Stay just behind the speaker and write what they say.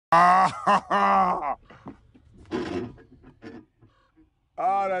Oh,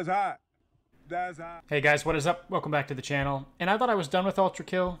 that's hot. That's hot. Hey guys, what is up? Welcome back to the channel. And I thought I was done with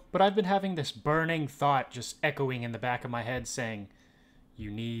ULTRAKILL, but I've been having this burning thought just echoing in the back of my head saying, you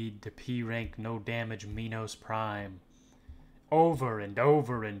need to P-rank no damage Minos Prime. Over and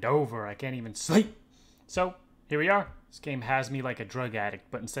over and over. I can't even sleep. So, here we are. This game has me like a drug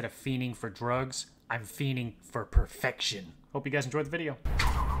addict, but instead of fiending for drugs, I'm fiending for perfection. Hope you guys enjoyed the video.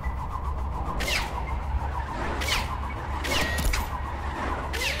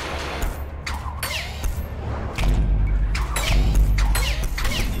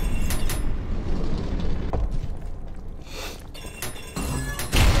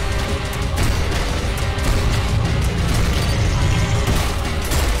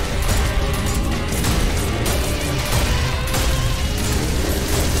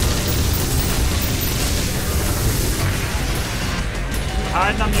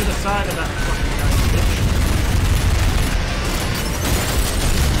 Hiding on the other side of that fucking guy, bitch.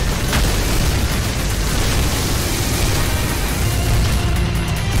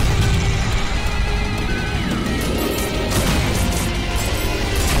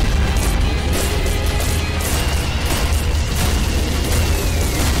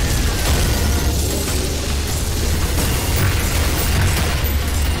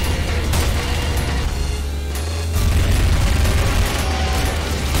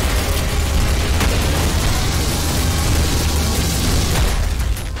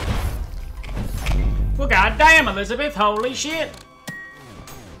 Well, goddamn, Elizabeth, holy shit!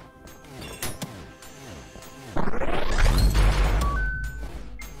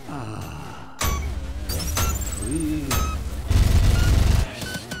 Free.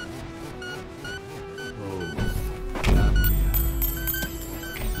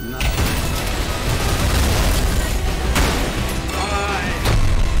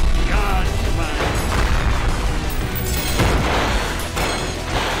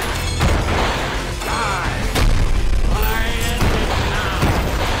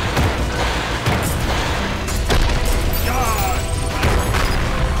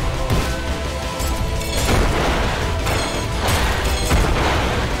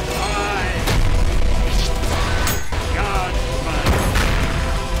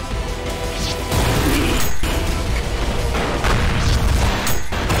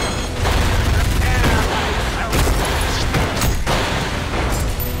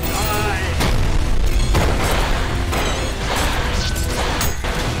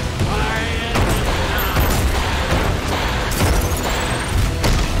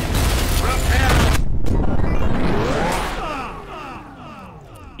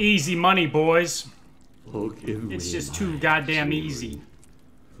 Easy money, boys. Forgive It's me, just too my goddamn children, easy.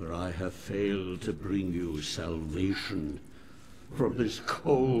 For I have failed to bring you salvation from this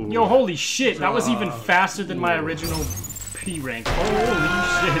cold. Yo, holy shit, that was even faster than my original P rank. Holy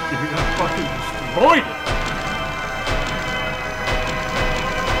shit, dude, I fucking destroyed it.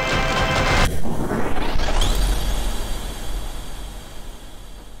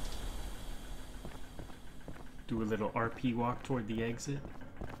 Do a little RP walk toward the exit.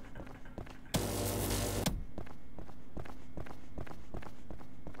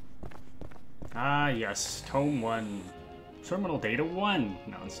 Ah, yes. Tome 1. Terminal Data 1.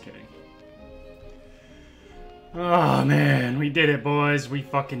 No, I'm just kidding. Oh, man. We did it, boys. We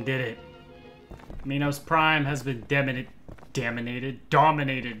fucking did it. Minos Prime has been dominated.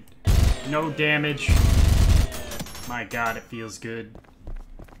 No damage. My god, it feels good.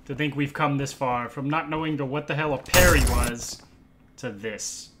 To think we've come this far. From not knowing what the hell a parry was to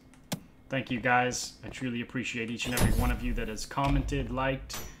this. Thank you, guys. I truly appreciate each and every one of you that has commented,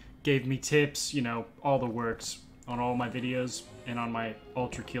 liked, gave me tips, you know, all the works on all my videos and on my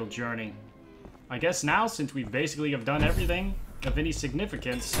ULTRAKILL journey. I guess now, since we basically have done everything of any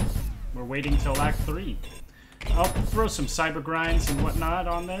significance, we're waiting till Act 3. I'll throw some cyber grinds and whatnot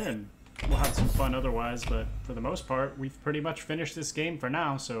on there, and we'll have some fun otherwise, but for the most part, we've pretty much finished this game for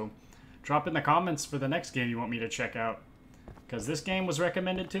now, so drop in the comments for the next game you want me to check out. Because this game was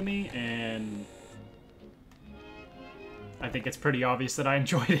recommended to me, and I think it's pretty obvious that I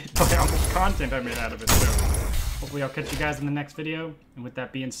enjoyed it by all the content I made out of it, so hopefully I'll catch you guys in the next video, and with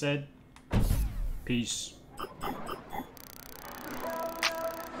that being said, peace.